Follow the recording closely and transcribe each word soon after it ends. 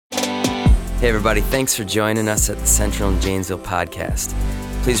Hey everybody, thanks for joining us at the Central and Janesville podcast.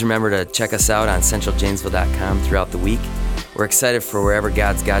 Please remember to check us out on centraljanesville.com throughout the week. We're excited for wherever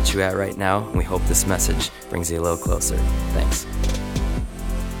God's got you at right now, and we hope this message brings you a little closer. Thanks.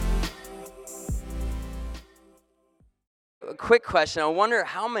 A quick question. I wonder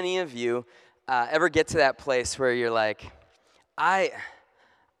how many of you ever get to that place where you're like, I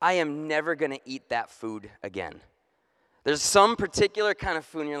am never going to eat that food again. There's some particular kind of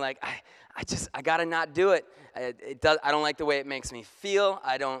food, and you're like, I gotta not do it. I don't like the way it makes me feel.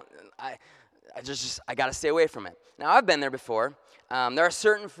 I gotta stay away from it. Now, I've been there before. There are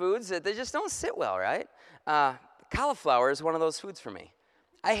certain foods that they just don't sit well, right? Cauliflower is one of those foods for me.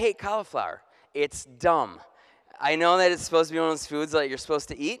 I hate cauliflower. It's dumb. I know that it's supposed to be one of those foods that you're supposed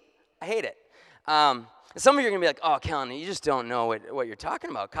to eat. I hate it. Some of you are gonna be like, oh, Kellen, you just don't know what you're talking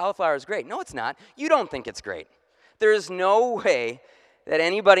about. Cauliflower is great. No, it's not. You don't think it's great. There is no way that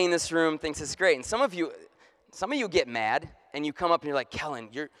anybody in this room thinks it's great. And some of you get mad, and you come up and you're like, Kellen,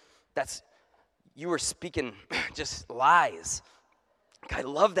 you were speaking just lies. I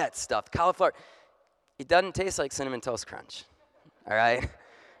love that stuff. Cauliflower, it doesn't taste like Cinnamon Toast Crunch, all right?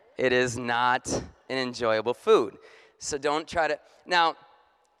 It is not an enjoyable food. So don't try to. Now,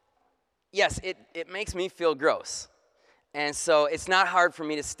 yes, it makes me feel gross. And so it's not hard for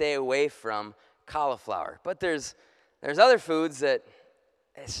me to stay away from cauliflower. But there's other foods that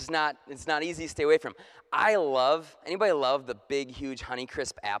it's not easy to stay away from. Anybody love the big, huge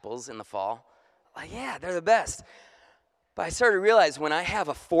Honeycrisp apples in the fall? Like, yeah, they're the best. But I started to realize when I have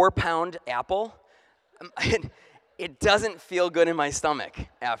a 4-pound apple, it doesn't feel good in my stomach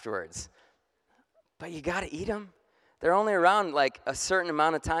afterwards. But you got to eat them. They're only around like a certain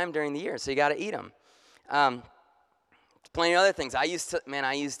amount of time during the year, so you got to eat them. Plenty of other things. I used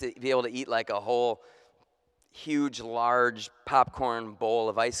to be able to eat like a whole huge, large popcorn bowl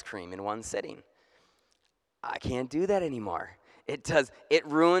of ice cream in one sitting. I can't do that anymore. It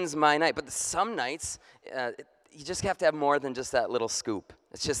ruins my night. But some nights, you just have to have more than just that little scoop.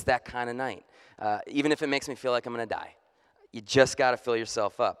 It's just that kind of night. Even if it makes me feel like I'm going to die. You just got to fill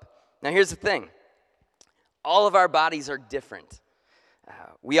yourself up. Now, here's the thing. All of our bodies are different.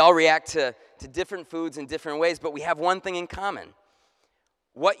 We all react to different foods in different ways, but we have one thing in common.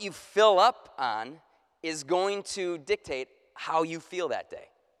 What you fill up on is going to dictate how you feel that day.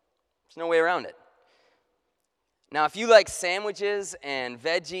 There's no way around it. Now, if you like sandwiches and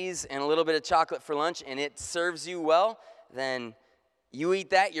veggies and a little bit of chocolate for lunch and it serves you well, then you eat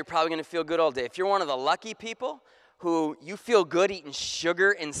that, you're probably going to feel good all day. If you're one of the lucky people who you feel good eating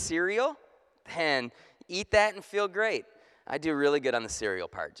sugar and cereal, then eat that and feel great. I do really good on the cereal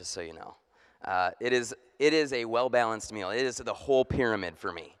part, just so you know. It is a well-balanced meal. It is the whole pyramid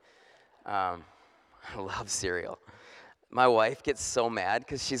for me. I love cereal. My wife gets so mad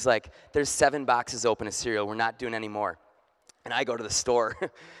because she's like, there's 7 boxes open of cereal. We're not doing any more. And I go to the store.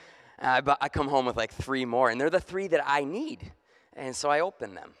 And I come home with like 3 more. And they're the 3 that I need. And so I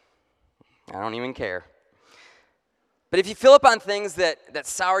open them. I don't even care. But if you fill up on things that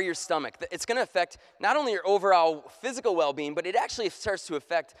sour your stomach, it's going to affect not only your overall physical well-being, but it actually starts to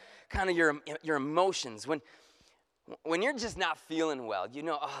affect kind of your emotions. When you're just not feeling well,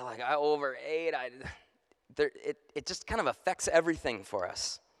 I overate, it just kind of affects everything for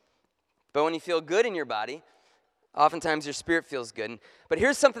us. But when you feel good in your body, oftentimes your spirit feels good. But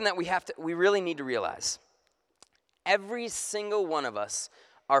here's something that we really need to realize. Every single one of us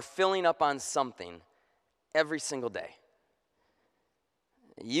are filling up on something every single day.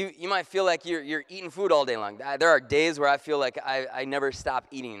 You might feel like you're eating food all day long. There are days where I feel like I never stop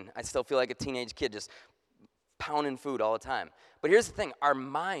eating. I still feel like a teenage kid just pounding food all the time. But here's the thing. Our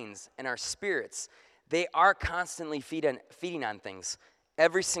minds and our spirits, they are constantly feeding on things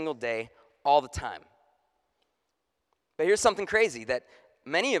every single day, all the time. But here's something crazy that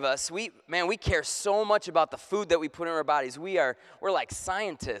many of us, we care so much about the food that we put in our bodies. We're like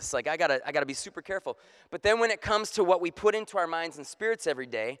scientists. Like I gotta be super careful. But then when it comes to what we put into our minds and spirits every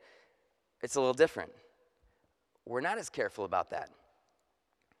day, it's a little different. We're not as careful about that.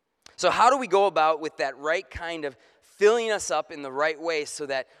 So how do we go about with that right kind of filling us up in the right way so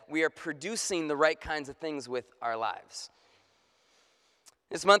that we are producing the right kinds of things with our lives?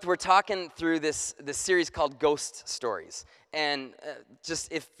 This month we're talking through this series called Ghost Stories. And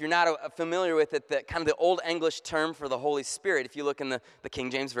just if you're not familiar with it, the old English term for the Holy Spirit, if you look in the King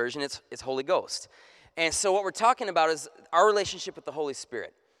James Version, it's Holy Ghost. And so what we're talking about is our relationship with the Holy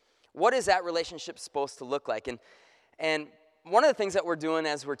Spirit. What is that relationship supposed to look like? And one of the things that we're doing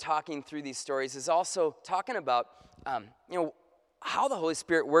as we're talking through these stories is also talking about, how the Holy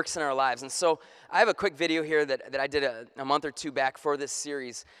Spirit works in our lives. And so I have a quick video here that I did a month or two back for this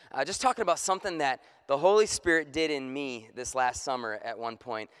series, just talking about something that the Holy Spirit did in me this last summer at one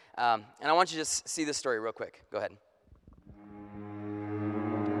point. And I want you to just see this story real quick. Go ahead.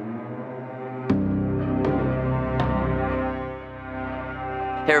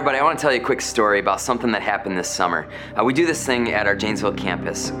 Hey everybody, I want to tell you a quick story about something that happened this summer. We do this thing at our Janesville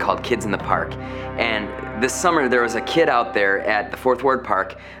campus called Kids in the Park. And this summer there was a kid out there at the Fourth Ward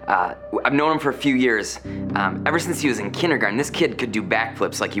Park. I've known him for a few years. Ever since he was in kindergarten, this kid could do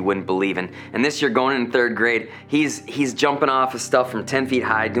backflips like you wouldn't believe. And this year, going in third grade, he's jumping off of stuff from 10 feet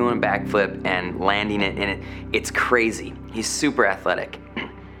high, doing a backflip and landing it, and it's crazy. He's super athletic.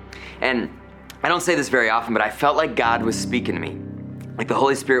 And I don't say this very often, but I felt like God was speaking to me. Like the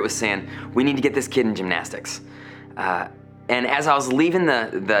Holy Spirit was saying, we need to get this kid in gymnastics. And as I was leaving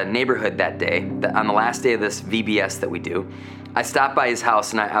the neighborhood that day, on the last day of this VBS that we do, I stopped by his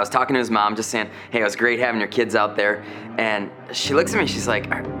house and I was talking to his mom, just saying, hey, it was great having your kids out there. And she looks at me, she's like,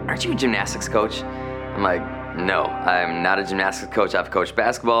 aren't you a gymnastics coach? I'm like, no, I'm not a gymnastics coach. I've coached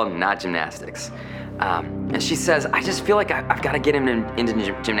basketball, not gymnastics. And she says, I just feel like I've got to get him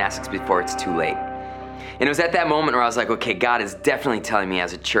into gymnastics before it's too late. And it was at that moment where I was like, okay, God is definitely telling me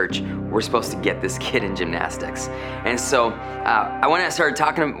as a church, we're supposed to get this kid in gymnastics. And so I went and started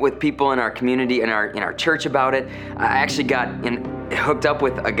talking with people in our community, in our church about it. I actually got hooked up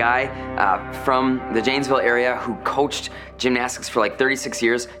with a guy from the Janesville area who coached gymnastics for like 36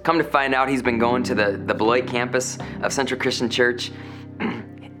 years. Come to find out, he's been going to the Beloit campus of Central Christian Church.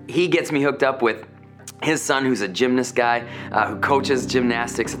 He gets me hooked up with his son, who's a gymnast guy, who coaches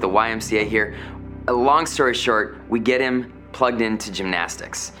gymnastics at the YMCA here. Long story short, we get him plugged into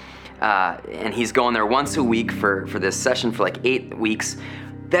gymnastics. And he's going there once a week for this session for like 8 weeks.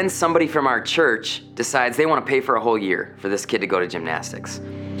 Then somebody from our church decides they want to pay for a whole year for this kid to go to gymnastics.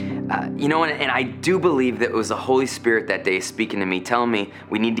 And I do believe that it was the Holy Spirit that day speaking to me, telling me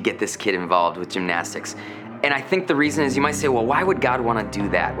we need to get this kid involved with gymnastics. And I think the reason is, you might say, well, why would God want to do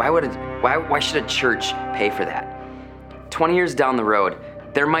that? Why should a church pay for that? 20 years down the road,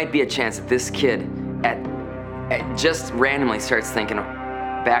 there might be a chance that this kid just randomly starts thinking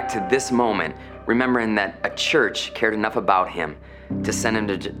back to this moment, remembering that a church cared enough about him to send him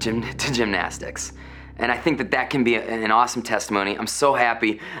to gymnastics. And I think that can be an awesome testimony. I'm so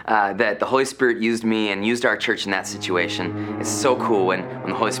happy that the Holy Spirit used me and used our church in that situation. It's so cool when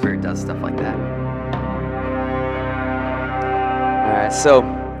the Holy Spirit does stuff like that. All right, so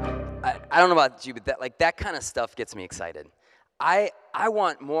I don't know about you, but that kind of stuff gets me excited. I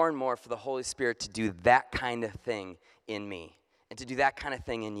want more and more for the Holy Spirit to do that kind of thing in me and to do that kind of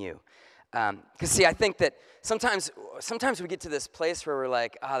thing in you. Because see, I think that sometimes we get to this place where we're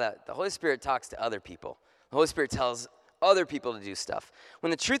like, the Holy Spirit talks to other people. The Holy Spirit tells other people to do stuff.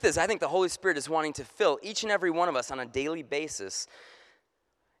 When the truth is, I think the Holy Spirit is wanting to fill each and every one of us on a daily basis.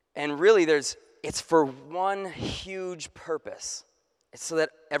 And really, it's for one huge purpose. It's so that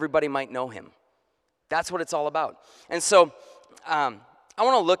everybody might know him. That's what it's all about. And so I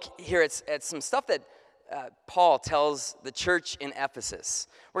want to look here at some stuff that Paul tells the church in Ephesus.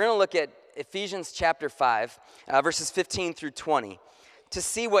 We're going to look at Ephesians chapter 5, verses 15 through 20, to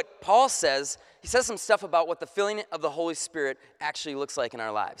see what Paul says. He says some stuff about what the filling of the Holy Spirit actually looks like in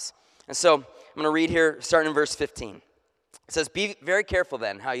our lives. And so I'm going to read here, starting in verse 15. It says, be very careful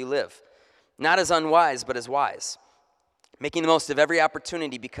then how you live, not as unwise, but as wise, making the most of every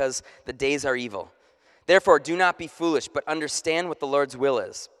opportunity because the days are evil. Therefore, do not be foolish, but understand what the Lord's will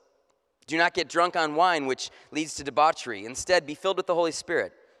is. Do not get drunk on wine, which leads to debauchery. Instead, be filled with the Holy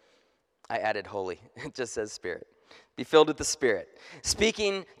Spirit. I added holy. It just says Spirit. Be filled with the Spirit.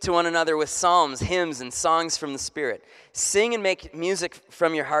 Speaking to one another with psalms, hymns, and songs from the Spirit. Sing and make music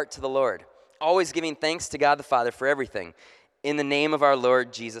from your heart to the Lord, always giving thanks to God the Father for everything, in the name of our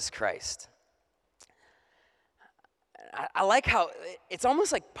Lord Jesus Christ. I like how it's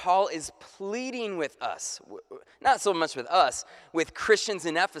almost like Paul is pleading with us, not so much with us, with Christians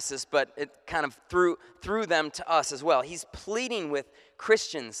in Ephesus, but it kind of through them to us as well. He's pleading with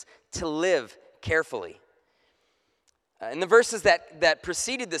Christians to live carefully. In the verses that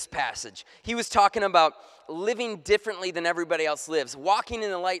preceded this passage, he was talking about living differently than everybody else lives, walking in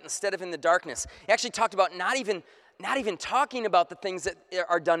the light instead of in the darkness. He actually talked about not even talking about the things that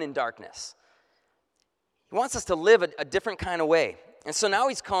are done in darkness. He wants us to live a different kind of way. And so now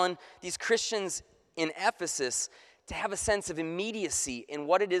he's calling these Christians in Ephesus to have a sense of immediacy in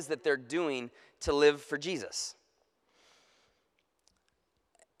what it is that they're doing to live for Jesus.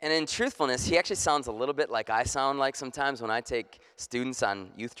 And in truthfulness, he actually sounds a little bit like I sound like sometimes when I take students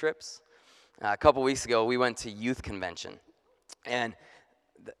on youth trips. A couple weeks ago, we went to youth convention. And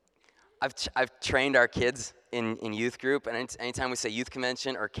I've trained our kids in youth group, and anytime we say youth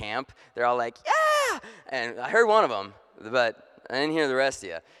convention or camp, they're all like, yeah! And I heard one of them, but I didn't hear the rest of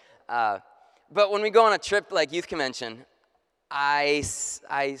you. But when we go on a trip like youth convention, I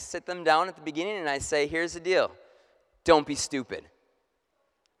sit them down at the beginning and I say, here's the deal. Don't be stupid.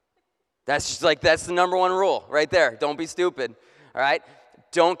 That's the number one rule right there. Don't be stupid, all right?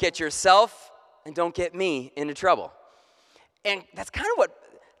 Don't get yourself and don't get me into trouble. And that's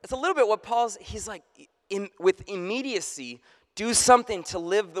a little bit what he's like, with immediacy, do something to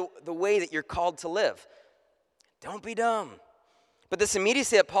live the way that you're called to live. Don't be dumb. But this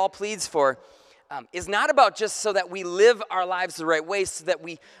immediacy that Paul pleads for is not about just so that we live our lives the right way so that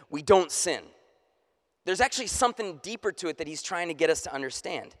we don't sin. There's actually something deeper to it that he's trying to get us to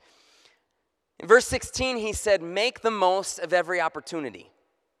understand. In verse 16, he said, make the most of every opportunity.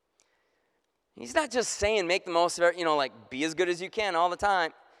 He's not just saying make the most of it, like be as good as you can all the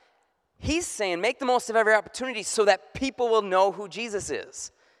time. He's saying make the most of every opportunity so that people will know who Jesus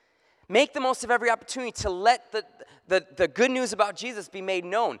is. Make the most of every opportunity to let the good news about Jesus be made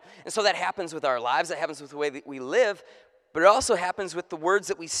known. And so that happens with our lives, that happens with the way that we live, but it also happens with the words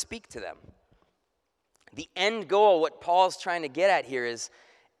that we speak to them. The end goal, what Paul's trying to get at here is,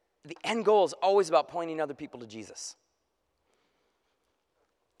 the end goal is always about pointing other people to Jesus.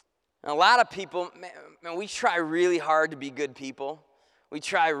 And a lot of people, man, we try really hard to be good people. We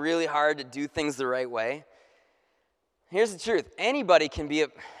try really hard to do things the right way. Here's the truth. Anybody can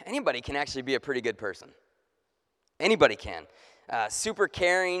actually be a pretty good person. Anybody can. Super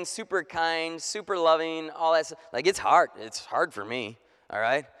caring, super kind, super loving, all that stuff. Like, it's hard. It's hard for me, all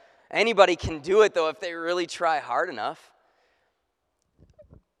right? Anybody can do it, though, if they really try hard enough.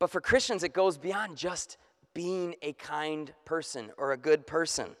 But for Christians, it goes beyond just being a kind person or a good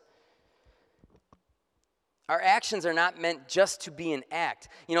person. Our actions are not meant just to be an act.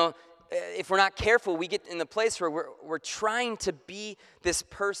 If we're not careful, we get in the place where we're trying to be this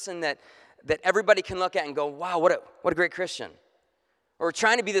person that everybody can look at and go, wow, what a great Christian. Or we're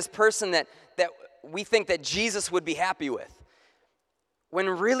trying to be this person that we think that Jesus would be happy with. When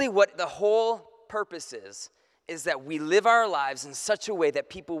really what the whole purpose is that we live our lives in such a way that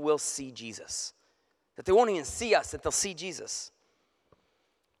people will see Jesus. That they won't even see us, that they'll see Jesus.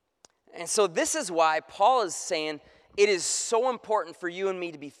 And so this is why Paul is saying it is so important for you and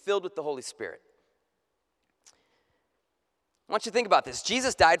me to be filled with the Holy Spirit. I want you to think about this.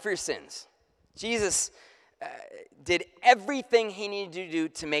 Jesus died for your sins. Jesus did everything he needed to do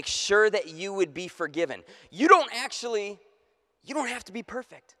to make sure that you would be forgiven. You don't have to be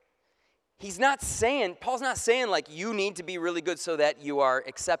perfect. Paul's not saying like you need to be really good so that you are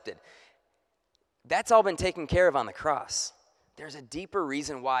accepted. That's all been taken care of on the cross. There's a deeper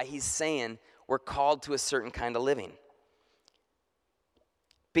reason why he's saying we're called to a certain kind of living.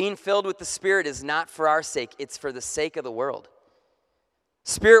 Being filled with the Spirit is not for our sake, it's for the sake of the world.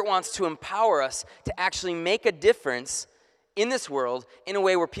 Spirit wants to empower us to actually make a difference in this world in a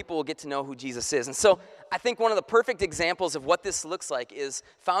way where people will get to know who Jesus is. And so I think one of the perfect examples of what this looks like is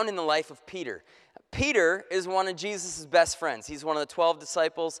found in the life of Peter. Peter is one of Jesus' best friends. He's one of the 12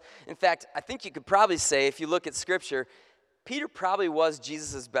 disciples. In fact, I think you could probably say, if you look at Scripture, Peter probably was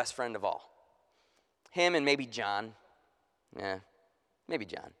Jesus' best friend of all. Him and maybe John. Yeah, maybe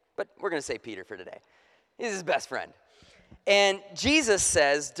John. But we're going to say Peter for today. He's his best friend. And Jesus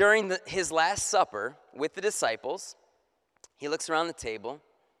says during his Last Supper with the disciples, he looks around the table.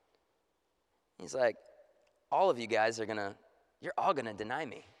 He's like, all of you guys you're all going to deny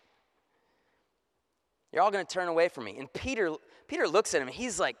me. You're all going to turn away from me. And Peter looks at him, and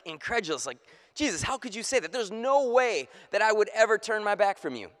he's like incredulous, like, Jesus, how could you say that? There's no way that I would ever turn my back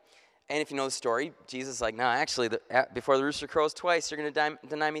from you. And if you know the story, Jesus is like, no, actually, before the rooster crows twice, you're going to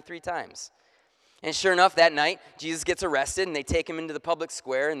deny me 3 times. And sure enough, that night, Jesus gets arrested, and they take him into the public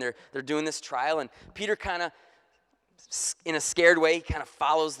square, and they're doing this trial. And Peter kind of, in a scared way, he kind of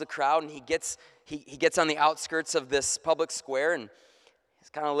follows the crowd, and he gets on the outskirts of this public square, and he's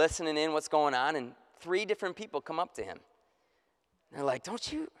kind of listening in what's going on. And 3 different people come up to him. And they're like,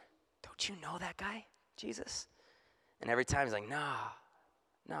 don't you know that guy, Jesus? And every time he's like, no.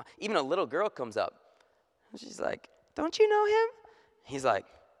 Even a little girl comes up. And she's like, don't you know him? He's like,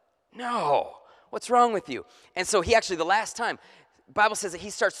 no. What's wrong with you? And so the last time, the Bible says that he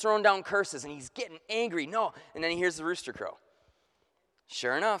starts throwing down curses and he's getting angry. No. And then he hears the rooster crow.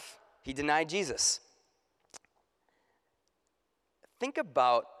 Sure enough, he denied Jesus. Think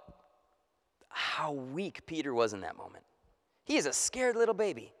about how weak Peter was in that moment. He is a scared little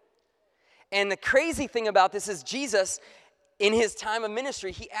baby. And the crazy thing about this is Jesus, in his time of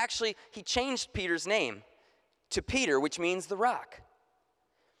ministry, he changed Peter's name to Peter, which means the rock.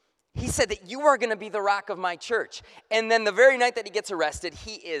 He said that you are going to be the rock of my church. And then the very night that he gets arrested,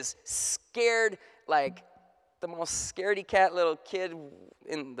 he is scared like the most scaredy cat little kid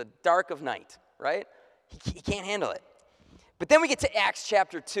in the dark of night, right? He can't handle it. But then we get to Acts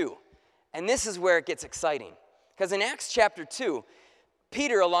chapter 2. And this is where it gets exciting. Because in Acts chapter 2,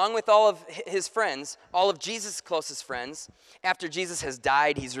 Peter, along with all of his friends, all of Jesus' closest friends, after Jesus has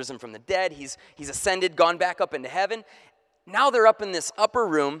died, he's risen from the dead, he's ascended, gone back up into heaven. Now they're up in this upper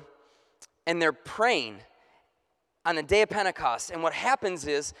room, and they're praying on the day of Pentecost. And what happens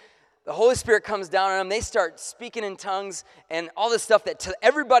is the Holy Spirit comes down on them. They start speaking in tongues and all this stuff that to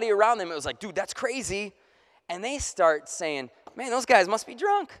everybody around them, it was like, dude, that's crazy. And they start saying, man, those guys must be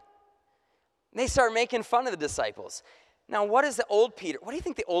drunk. And they start making fun of the disciples. Now, what do you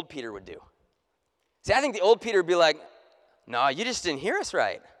think the old Peter would do? See, I think the old Peter would be like, no, you just didn't hear us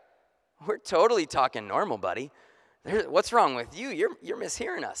right. We're totally talking normal, buddy. What's wrong with you? You're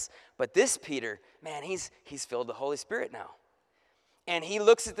mishearing us. But this Peter, man, he's filled with the Holy Spirit now. And he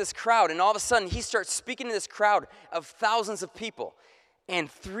looks at this crowd, and all of a sudden, he starts speaking to this crowd of thousands of people. And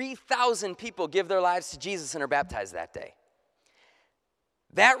 3,000 people give their lives to Jesus and are baptized that day.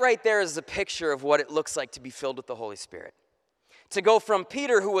 That right there is a picture of what it looks like to be filled with the Holy Spirit. To go from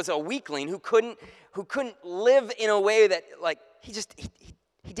Peter, who was a weakling, who couldn't live in a way that, like, he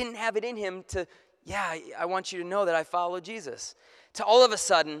didn't have it in him to, yeah, I want you to know that I follow Jesus. To all of a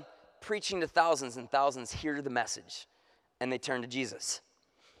sudden, preaching to thousands, and thousands hear the message, and they turn to Jesus.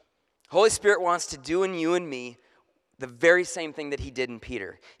 Holy Spirit wants to do in you and me the very same thing that he did in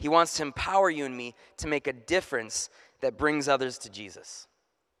Peter. He wants to empower you and me to make a difference that brings others to Jesus.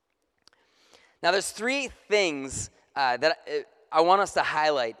 Now, there's three things that I want us to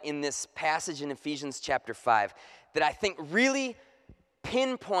highlight in this passage in Ephesians chapter 5 that I think really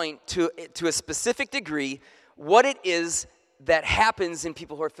pinpoint to a specific degree what it is that happens in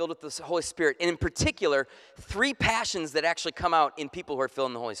people who are filled with the Holy Spirit. And in particular, three passions that actually come out in people who are filled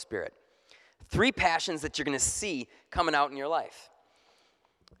in the Holy Spirit. Three passions that you're going to see coming out in your life.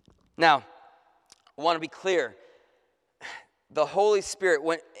 Now, I want to be clear. The Holy Spirit,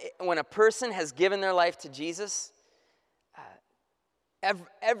 when a person has given their life to Jesus,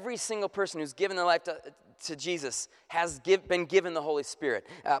 every single person who's given their life to Jesus has been given the Holy Spirit.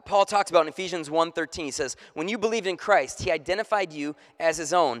 Paul talks about in Ephesians 1:13, he says, when you believed in Christ, he identified you as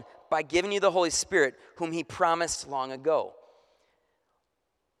his own by giving you the Holy Spirit, whom he promised long ago.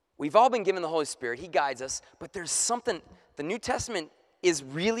 We've all been given the Holy Spirit. He guides us, but there's something, the New Testament is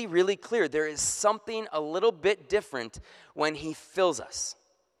really, really clear. There is something a little bit different when he fills us.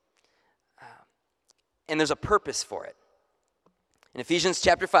 And there's a purpose for it. And Ephesians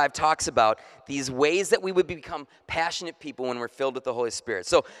chapter 5 talks about these ways that we would become passionate people when we're filled with the Holy Spirit.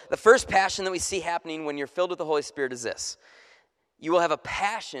 So the first passion that we see happening when you're filled with the Holy Spirit is this. You will have a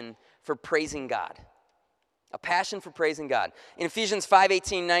passion for praising God. A passion for praising God. In Ephesians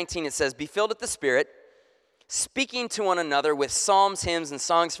 5:18-19 it says, be filled with the Spirit, speaking to one another with psalms, hymns, and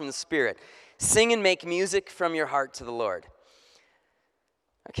songs from the Spirit. Sing and make music from your heart to the Lord.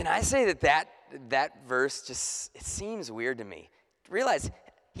 Can I say that verse just, it seems weird to me. Realize,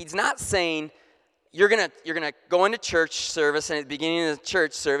 he's not saying you're gonna go into church service, and at the beginning of the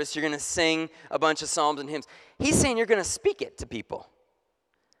church service, you're going to sing a bunch of psalms and hymns. He's saying you're going to speak it to people.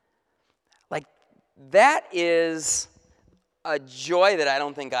 Like, that is a joy that I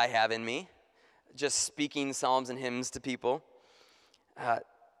don't think I have in me. Just speaking psalms and hymns to people.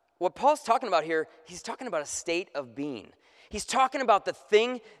 What Paul's talking about here, he's talking about a state of being. He's talking about the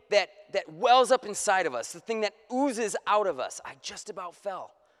thing that wells up inside of us, the thing that oozes out of us. I just about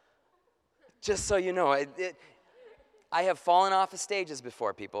fell. Just so you know, I have fallen off of stages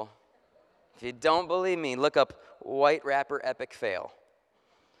before, people. If you don't believe me, look up White Rapper Epic Fail.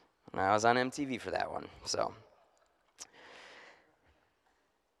 I was on MTV for that one, so...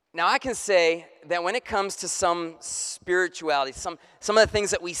 Now, I can say that when it comes to some spirituality, some of the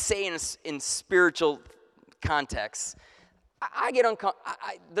things that we say in spiritual contexts, I get uncomfortable.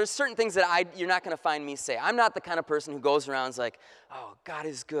 There's certain things that you're not going to find me say. I'm not the kind of person who goes around and is like, oh, God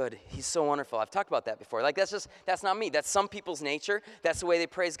is good. He's so wonderful. I've talked about that before. Like, that's not me. That's some people's nature. That's the way they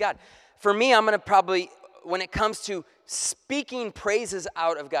praise God. For me, I'm going to probably, when it comes to speaking praises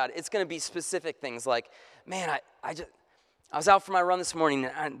out of God, it's going to be specific things like, man, I was out for my run this morning,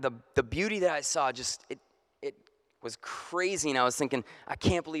 and the beauty that I saw it was crazy, and I was thinking, I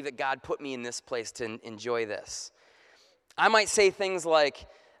can't believe that God put me in this place to enjoy this. I might say things like,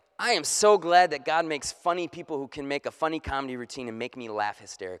 I am so glad that God makes funny people who can make a funny comedy routine and make me laugh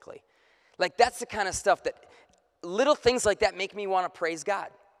hysterically. Like, that's the kind of stuff that, little things like that make me want to praise God.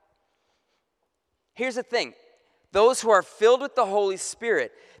 Here's the thing. Those who are filled with the Holy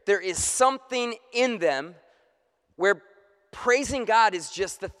Spirit, there is something in them where praising God is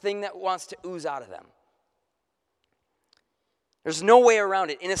just the thing that wants to ooze out of them. There's no way around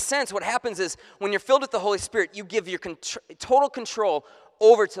it. In a sense, what happens is when you're filled with the Holy Spirit, you give your total control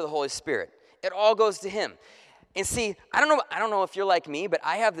over to the Holy Spirit. It all goes to Him. And see, I don't know if you're like me, but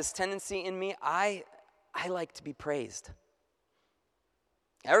I have this tendency in me. I like to be praised.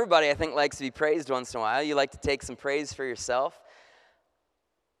 Everybody, I think, likes to be praised once in a while. You like to take some praise for yourself.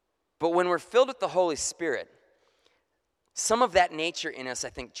 But when we're filled with the Holy Spirit, some of that nature in us,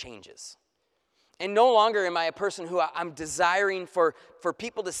 I think, changes. And no longer am I a person who I'm desiring for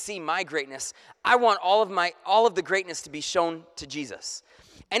people to see my greatness. I want all of the greatness to be shown to Jesus.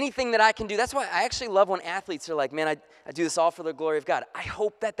 Anything that I can do, that's why I actually love when athletes are like, man, I do this all for the glory of God. I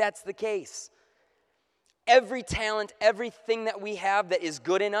hope that that's the case. Every talent, everything that we have that is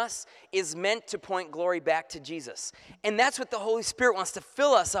good in us is meant to point glory back to Jesus. And that's what the Holy Spirit wants to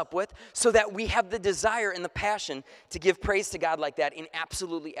fill us up with so that we have the desire and the passion to give praise to God like that in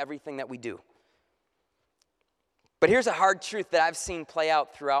absolutely everything that we do. But here's a hard truth that I've seen play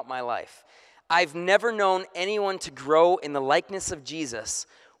out throughout my life. I've never known anyone to grow in the likeness of Jesus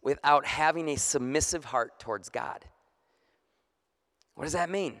without having a submissive heart towards God. What does that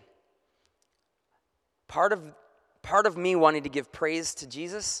mean? Part of me wanting to give praise to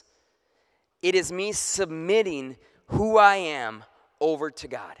Jesus, it is me submitting who I am over to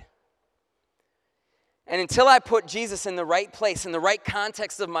God. And until I put Jesus in the right place, in the right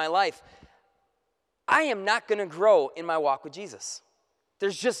context of my life, I am not going to grow in my walk with Jesus.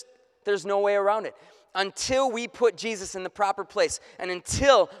 There's no way around it. Until we put Jesus in the proper place, and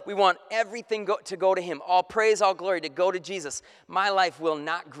until we want everything to go to Him, all praise, all glory to go to Jesus, my life will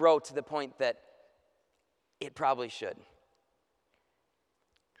not grow to the point that it probably should.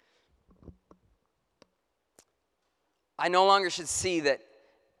 I no longer should see that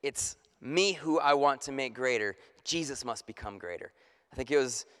it's me who I want to make greater. Jesus must become greater. I think it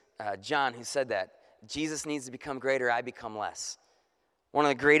was John who said that. Jesus needs to become greater, I become less. One of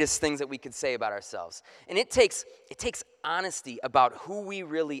the greatest things that we could say about ourselves. And it takes honesty about who we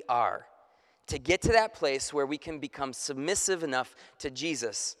really are to get to that place where we can become submissive enough to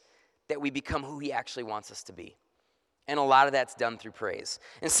Jesus that we become who He actually wants us to be. And a lot of that's done through praise.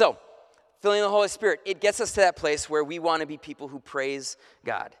 And so, filling the Holy Spirit, it gets us to that place where we want to be people who praise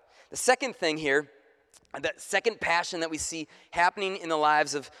God. The second thing here, that second passion that we see happening in the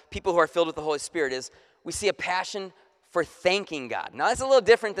lives of people who are filled with the Holy Spirit is we see a passion for thanking God. Now, that's a little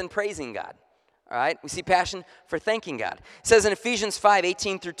different than praising God. All right? We see passion for thanking God. It says in Ephesians 5,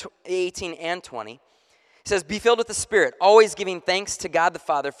 18 and 20, it says, be filled with the Spirit, always giving thanks to God the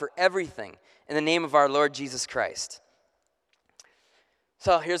Father for everything in the name of our Lord Jesus Christ.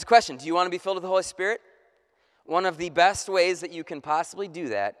 So here's a question. Do you want to be filled with the Holy Spirit? One of the best ways that you can possibly do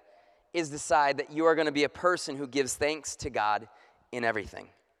that is decide that you are going to be a person who gives thanks to God in everything.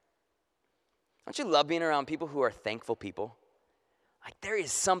 Don't you love being around people who are thankful people? Like, there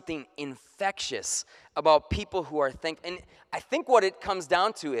is something infectious about people who are thankful. And I think what it comes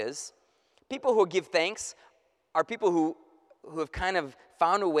down to is people who give thanks are people who have kind of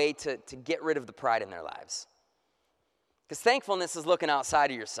found a way to get rid of the pride in their lives. Because thankfulness is looking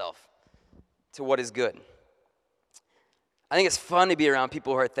outside of yourself to what is good. I think it's fun to be around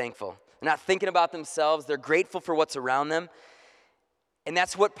people who are thankful. They're not thinking about themselves. They're grateful for what's around them. And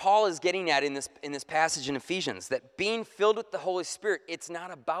that's what Paul is getting at in this passage in Ephesians, that being filled with the Holy Spirit, it's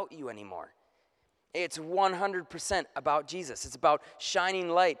not about you anymore. It's 100% about Jesus. It's about shining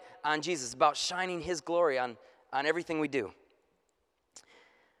light on Jesus. It's about shining His glory on everything we do.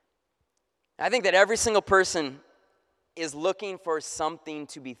 I think that every single person is looking for something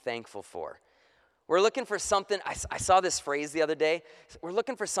to be thankful for. We're looking for something, I saw this phrase the other day, we're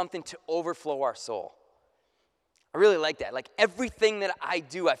looking for something to overflow our soul. I really like that. Like everything that I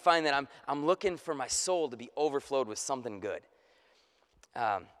do, I find that I'm looking for my soul to be overflowed with something good.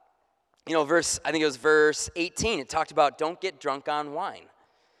 I think it was verse 18, it talked about don't get drunk on wine.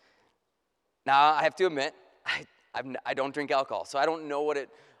 Now, I have to admit, I don't drink alcohol, so I don't know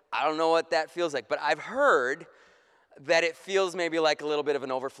what that feels like, but I've heard that it feels maybe like a little bit of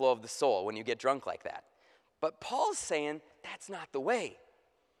an overflow of the soul when you get drunk like that. But Paul's saying that's not the way.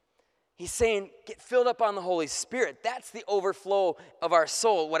 He's saying get filled up on the Holy Spirit. That's the overflow of our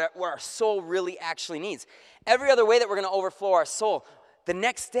soul, what our soul really actually needs. Every other way that we're going to overflow our soul, the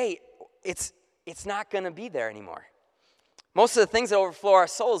next day, it's not going to be there anymore. Most of the things that overflow our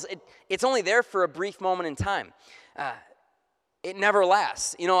souls, it's only there for a brief moment in time. It never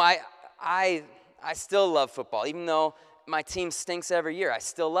lasts. You know, I still love football. Even though my team stinks every year, I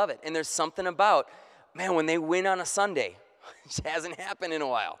still love it. And there's something about man, when they win on a Sunday, which hasn't happened in a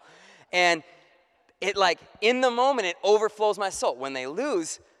while, and it like, in the moment, it overflows my soul. When they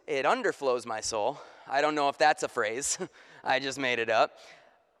lose, it underflows my soul. I don't know if that's a phrase. I just made it up.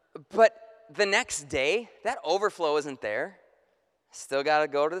 But the next day, that overflow isn't there. Still got to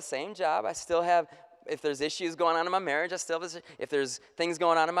go to the same job. I still have, if there's issues going on in my marriage, I still have, if there's things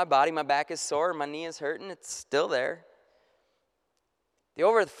going on in my body, my back is sore, my knee is hurting, it's still there. The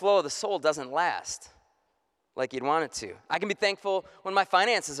overflow of the soul doesn't last like you'd want it to. I can be thankful when my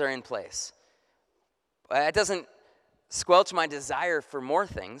finances are in place. It doesn't squelch my desire for more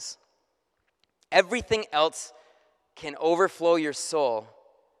things. Everything else can overflow your soul,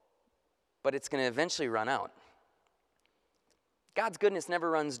 but it's going to eventually run out. God's goodness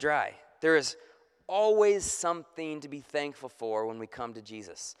never runs dry. There is always something to be thankful for when we come to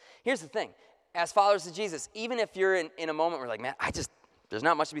Jesus. Here's the thing. As followers of Jesus, even if you're in a moment where like, man, there's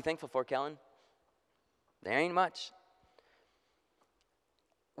not much to be thankful for, Kellen. There ain't much.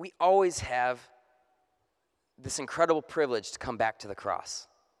 We always have this incredible privilege to come back to the cross.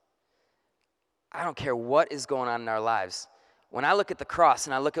 I don't care what is going on in our lives. When I look at the cross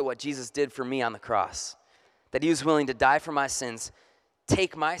and I look at what Jesus did for me on the cross, that he was willing to die for my sins,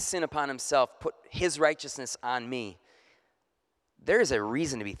 take my sin upon himself, put his righteousness on me, there is a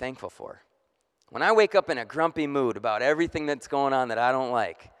reason to be thankful for. When I wake up in a grumpy mood about everything that's going on that I don't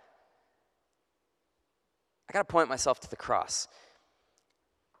like, I got to point myself to the cross.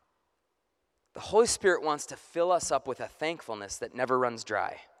 The Holy Spirit wants to fill us up with a thankfulness that never runs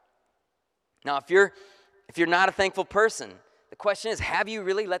dry. Now, if you're not a thankful person, the question is, have you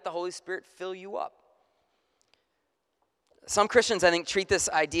really let the Holy Spirit fill you up? Some Christians, I think, treat this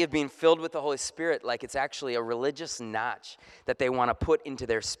idea of being filled with the Holy Spirit like it's actually a religious notch that they want to put into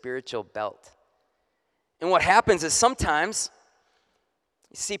their spiritual belt. And what happens is sometimes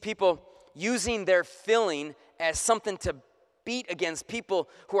you see people using their filling as something to beat against people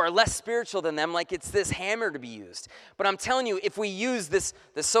who are less spiritual than them, like it's this hammer to be used. But I'm telling you, if we use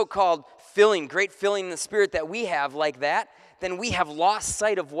the so-called filling, great filling in the Spirit that we have like that, then we have lost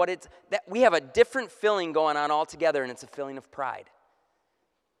sight of that we have a different filling going on altogether, and it's a filling of pride.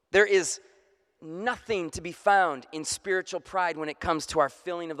 There is nothing to be found in spiritual pride when it comes to our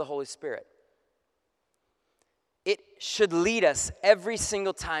filling of the Holy Spirit. It should lead us every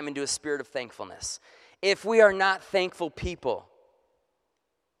single time into a spirit of thankfulness. If we are not thankful people,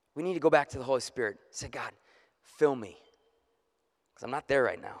 we need to go back to the Holy Spirit. Say, God, fill me. Because I'm not there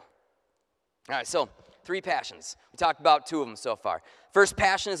right now. All right, so 3 passions. We talked about 2 of them so far. First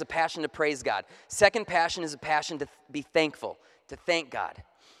passion is a passion to praise God. Second passion is a passion to be thankful, to thank God.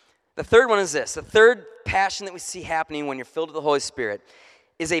 The third one is this. The third passion that we see happening when you're filled with the Holy Spirit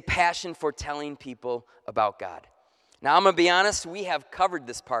is a passion for telling people about God. Now, I'm going to be honest, we have covered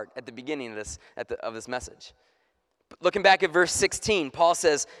this part at the beginning of this message. But looking back at verse 16, Paul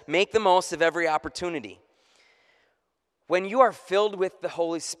says, make the most of every opportunity. When you are filled with the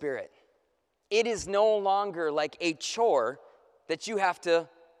Holy Spirit, it is no longer like a chore that you have to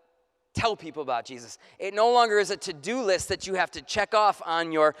tell people about Jesus. It no longer is a to-do list that you have to check off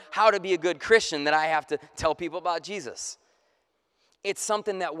on your how to be a good Christian that I have to tell people about Jesus. It's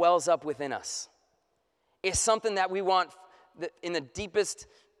something that wells up within us. It's something that we want in the deepest,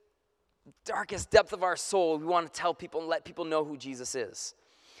 darkest depth of our soul. We want to tell people and let people know who Jesus is.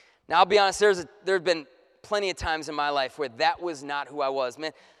 Now, I'll be honest, there have been plenty of times in my life where that was not who I was.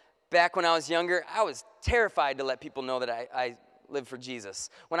 Man, back when I was younger, I was terrified to let people know that I lived for Jesus.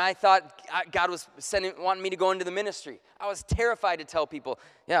 When I thought God was wanting me to go into the ministry, I was terrified to tell people,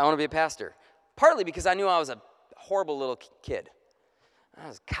 yeah, I want to be a pastor. Partly because I knew I was a horrible little kid. I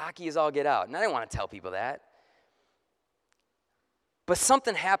was cocky as all get out, and I didn't want to tell people that. But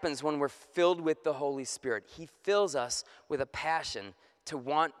something happens when we're filled with the Holy Spirit. He fills us with a passion to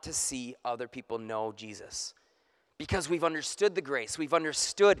want to see other people know Jesus. Because we've understood the grace. We've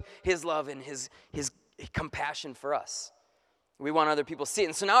understood his love and his compassion for us. We want other people to see it.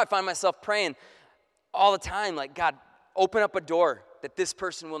 And so now I find myself praying all the time, like, God, open up a door that this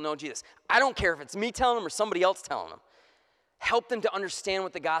person will know Jesus. I don't care if it's me telling them or somebody else telling them. Help them to understand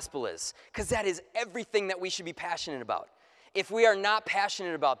what the gospel is, because that is everything that we should be passionate about. If we are not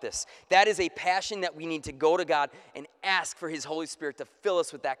passionate about this, that is a passion that we need to go to God and ask for his Holy Spirit to fill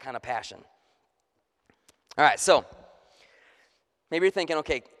us with that kind of passion. All right, so maybe you're thinking,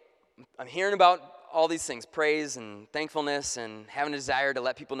 okay, I'm hearing about all these things, praise and thankfulness and having a desire to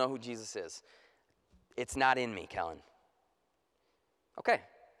let people know who Jesus is. It's not in me, Kellen. Okay.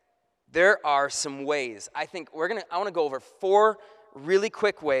 There are some ways. I want to go over 4 really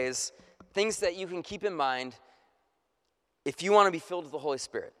quick ways, things that you can keep in mind if you want to be filled with the Holy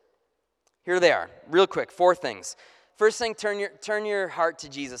Spirit. Here they are, real quick, 4 things. First thing, turn your heart to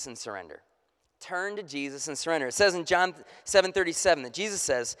Jesus and surrender. Turn to Jesus and surrender. It says in John 7:37 that Jesus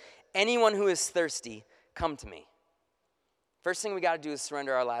says, anyone who is thirsty, come to me. First thing we got to do is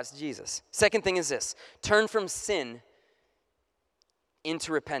surrender our lives to Jesus. Second thing is this, turn from sin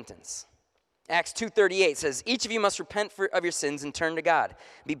into repentance. Acts 2:38 says, each of you must repent of your sins and turn to God.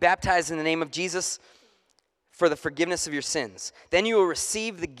 Be baptized in the name of Jesus for the forgiveness of your sins. Then you will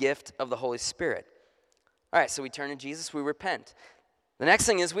receive the gift of the Holy Spirit. All right, so we turn to Jesus, we repent. The next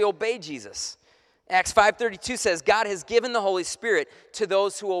thing is we obey Jesus. Acts 5:32 says, God has given the Holy Spirit to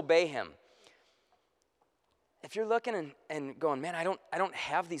those who obey him. If you're looking and going, man, I don't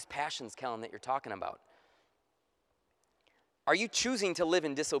have these passions, Kellen, that you're talking about. Are you choosing to live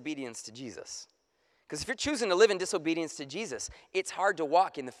in disobedience to Jesus? Because if you're choosing to live in disobedience to Jesus, it's hard to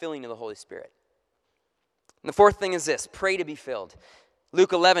walk in the filling of the Holy Spirit. And the fourth thing is this, pray to be filled.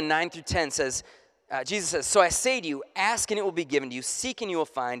 Luke 11:9-10 says, Jesus says, so I say to you, ask and it will be given to you, seek and you will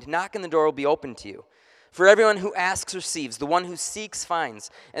find, knock and the door will be opened to you. For everyone who asks receives, the one who seeks finds,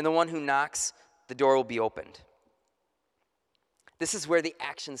 and the one who knocks, the door will be opened. This is where the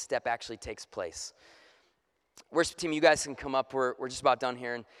action step actually takes place. Worship team, you guys can come up. We're just about done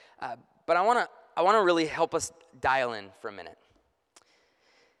here. But I want to really help us dial in for a minute.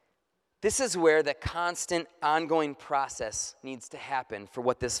 This is where the constant, ongoing process needs to happen for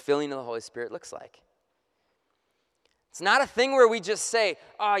what this filling of the Holy Spirit looks like. It's not a thing where we just say,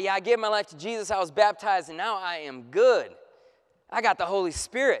 oh yeah, I gave my life to Jesus, I was baptized, and now I am good. I got the Holy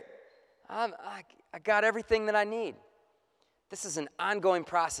Spirit. I got everything that I need. This is an ongoing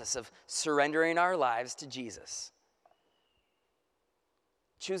process of surrendering our lives to Jesus.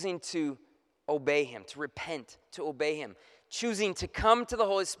 Choosing to obey him, to repent, to obey him. Choosing to come to the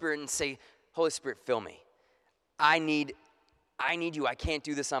Holy Spirit and say, Holy Spirit, fill me. I need you. I can't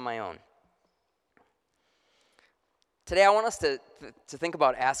do this on my own. Today I want us to think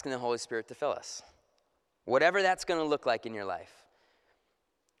about asking the Holy Spirit to fill us. Whatever that's going to look like in your life.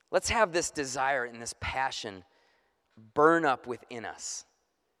 Let's have this desire and this passion burn up within us.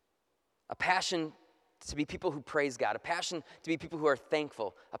 A passion to be people who praise God, a passion to be people who are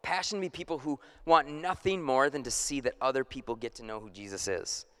thankful, a passion to be people who want nothing more than to see that other people get to know who Jesus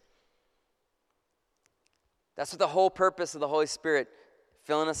is. That's what the whole purpose of the Holy Spirit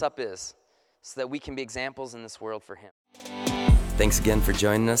filling us up is, so that we can be examples in this world for him. Thanks again for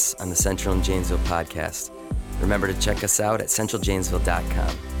joining us on the Central and Janesville podcast. Remember to check us out at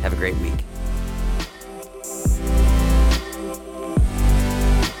centraljanesville.com. Have a great week.